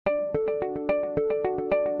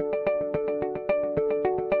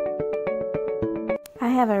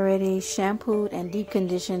have already shampooed and deep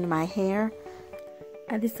conditioned my hair.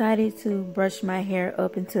 I decided to brush my hair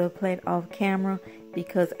up into a plait off camera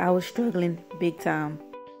because I was struggling big time.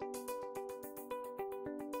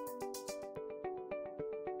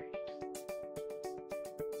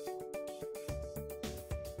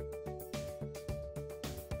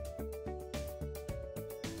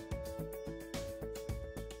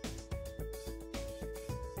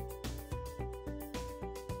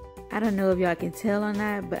 I don't know if y'all can tell or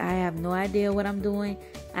not, but I have no idea what I'm doing.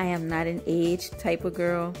 I am not an edge type of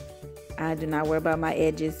girl. I do not worry about my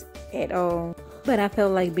edges at all. But I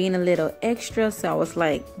felt like being a little extra, so I was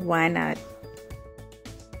like, why not?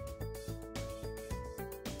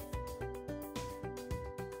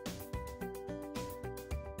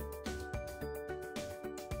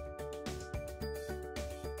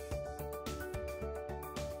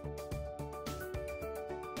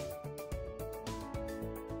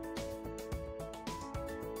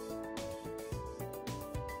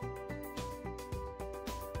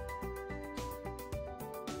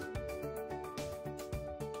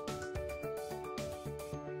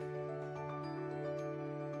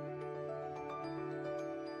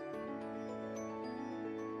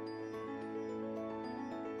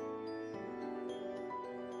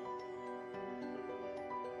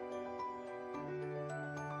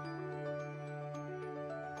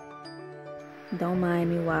 Don't mind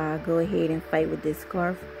me while I go ahead and fight with this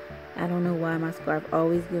scarf. I don't know why my scarf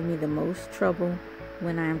always gives me the most trouble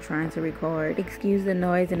when I am trying to record. Excuse the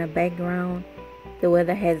noise in the background. The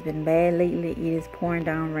weather has been bad lately. It is pouring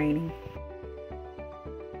down raining.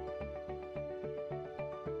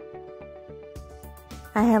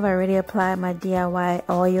 I have already applied my DIY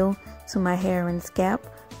oil to my hair and scalp.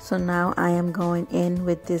 So now I am going in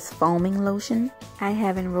with this foaming lotion. I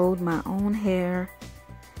haven't rolled my own hair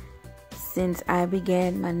since I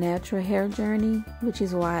began my natural hair journey, which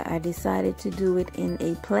is why I decided to do it in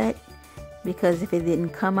a plait, because if it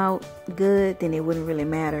didn't come out good, then it wouldn't really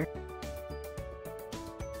matter.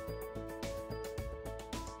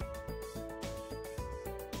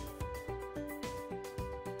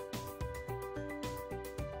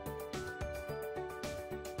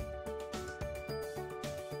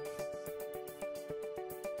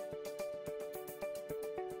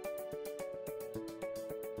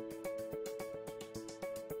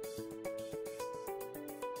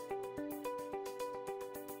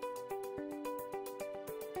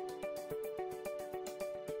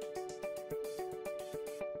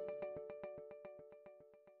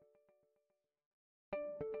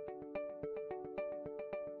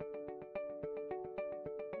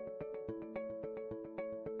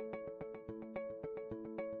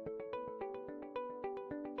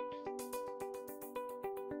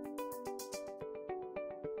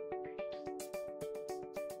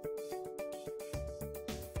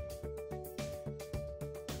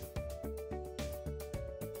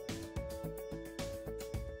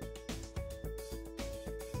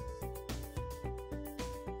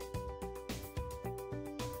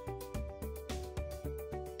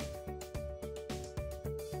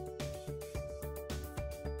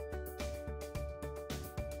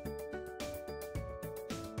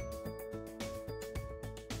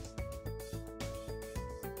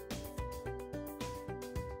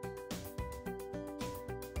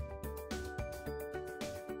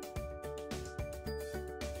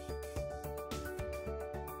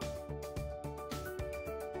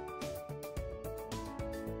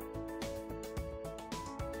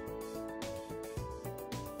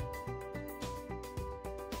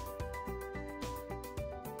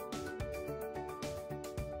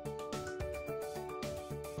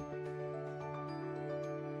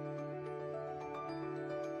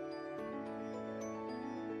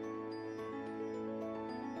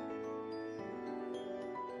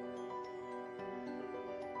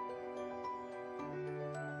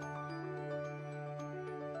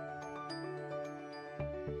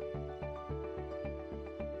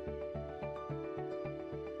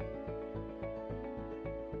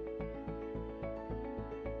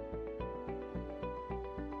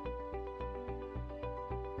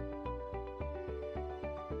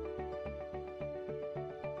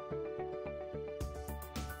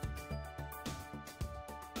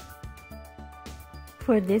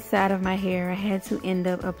 For this side of my hair, I had to end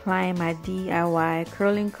up applying my DIY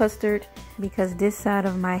curling custard because this side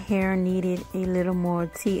of my hair needed a little more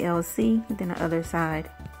TLC than the other side.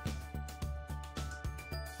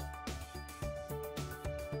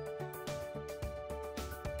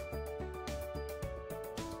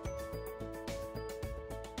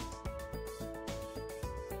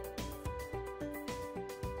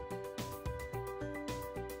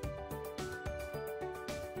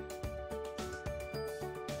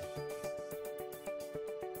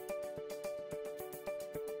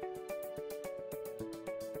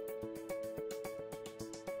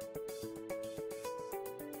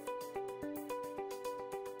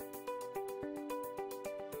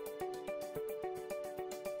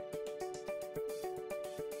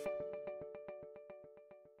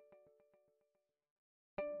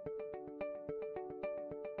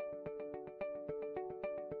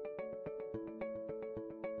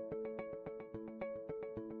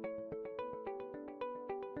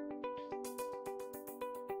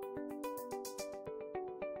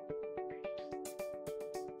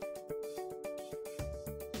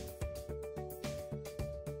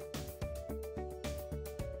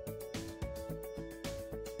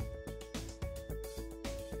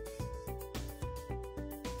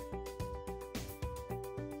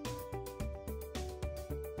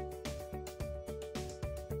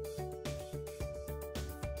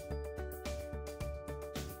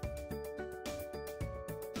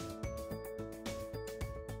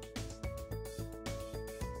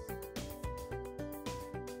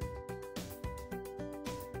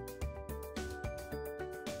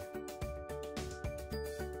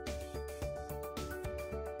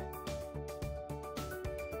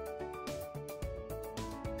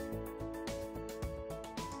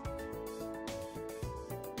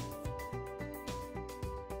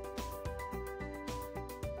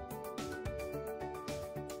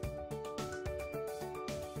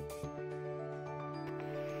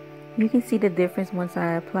 You can see the difference once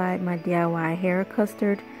I applied my DIY hair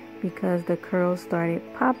custard because the curls started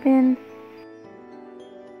popping.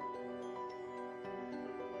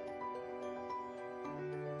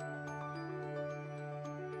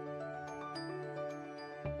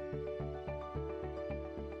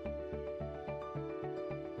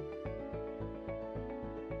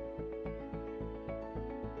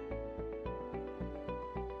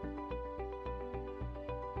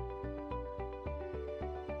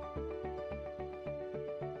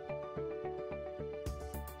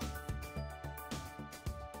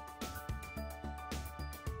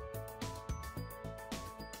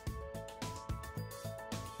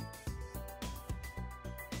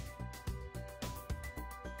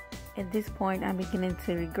 At this point, I'm beginning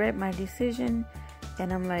to regret my decision,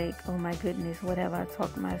 and I'm like, oh my goodness, what have I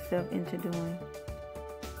talked myself into doing?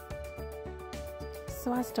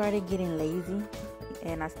 So I started getting lazy,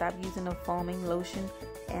 and I stopped using the foaming lotion,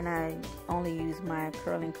 and I only use my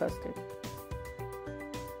curling custard.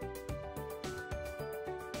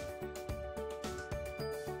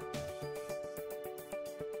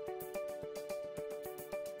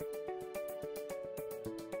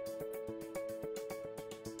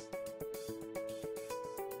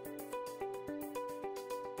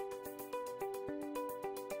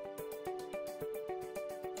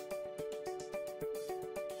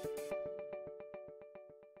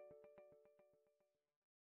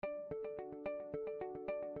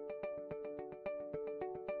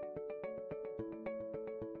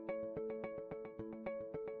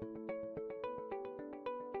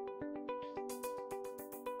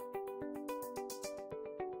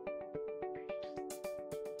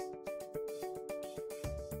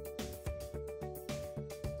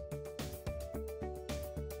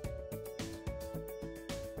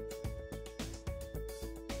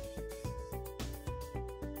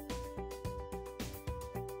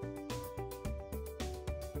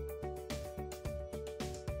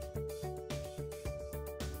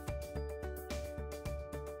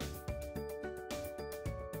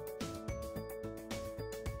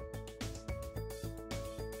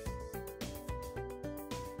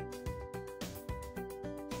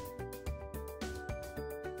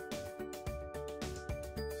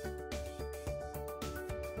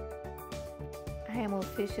 I am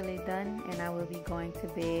officially done, and I will be going to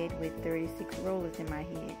bed with 36 rollers in my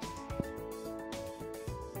head.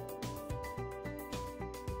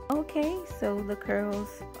 Okay, so the curls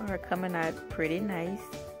are coming out pretty nice.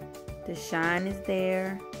 The shine is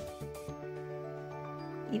there.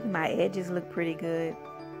 Even my edges look pretty good.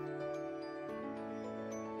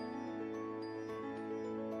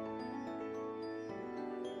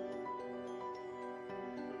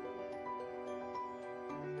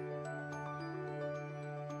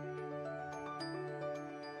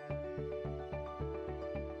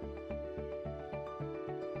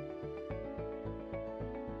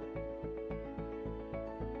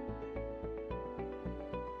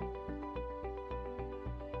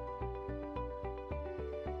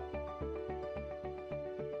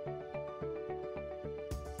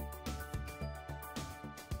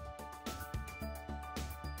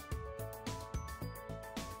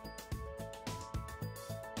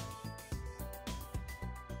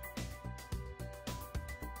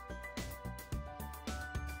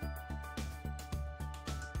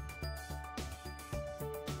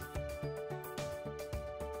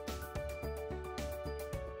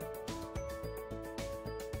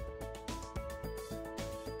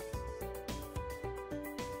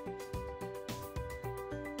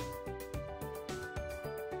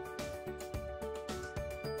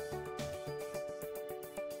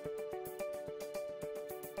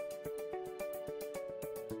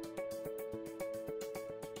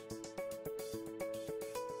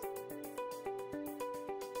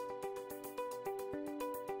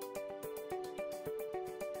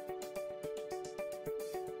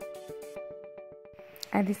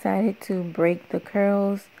 I decided to break the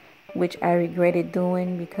curls, which I regretted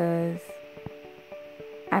doing because,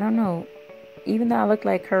 I don't know, even though I look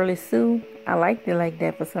like Curly Sue, I liked it like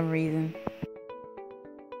that for some reason.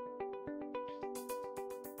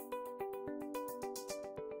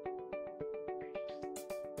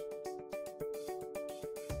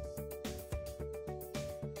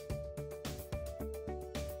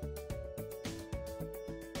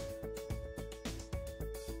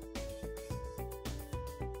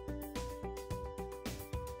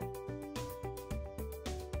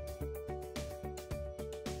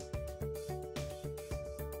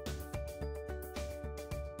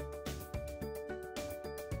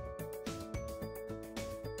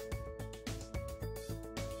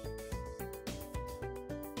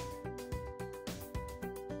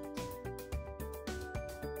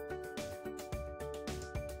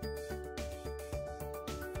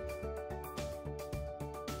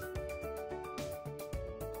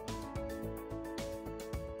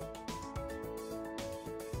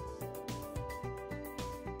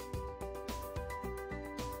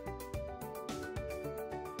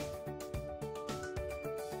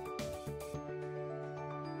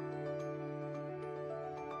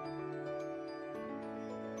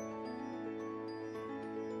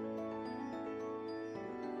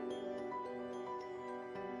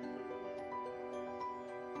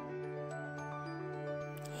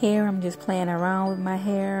 Here I'm just playing around with my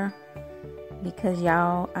hair because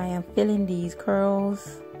y'all, I am feeling these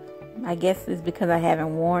curls. I guess it's because I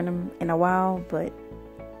haven't worn them in a while, but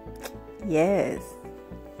yes.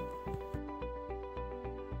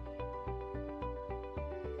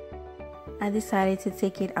 I decided to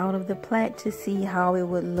take it out of the plait to see how it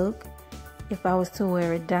would look if I was to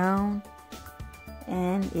wear it down,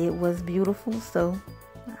 and it was beautiful, so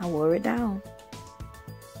I wore it down.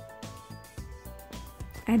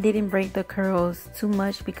 I didn't break the curls too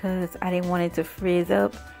much because I didn't want it to frizz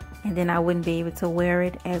up and then I wouldn't be able to wear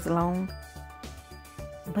it as long.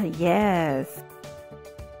 But yes.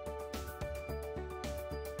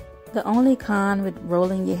 The only con with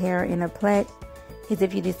rolling your hair in a plait is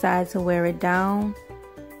if you decide to wear it down,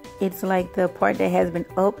 it's like the part that has been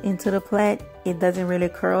up into the plait, it doesn't really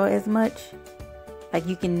curl as much. Like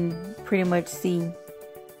you can pretty much see.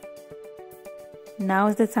 Now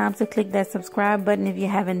is the time to click that subscribe button if you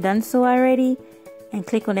haven't done so already, and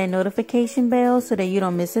click on that notification bell so that you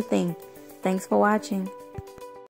don't miss a thing. Thanks for watching.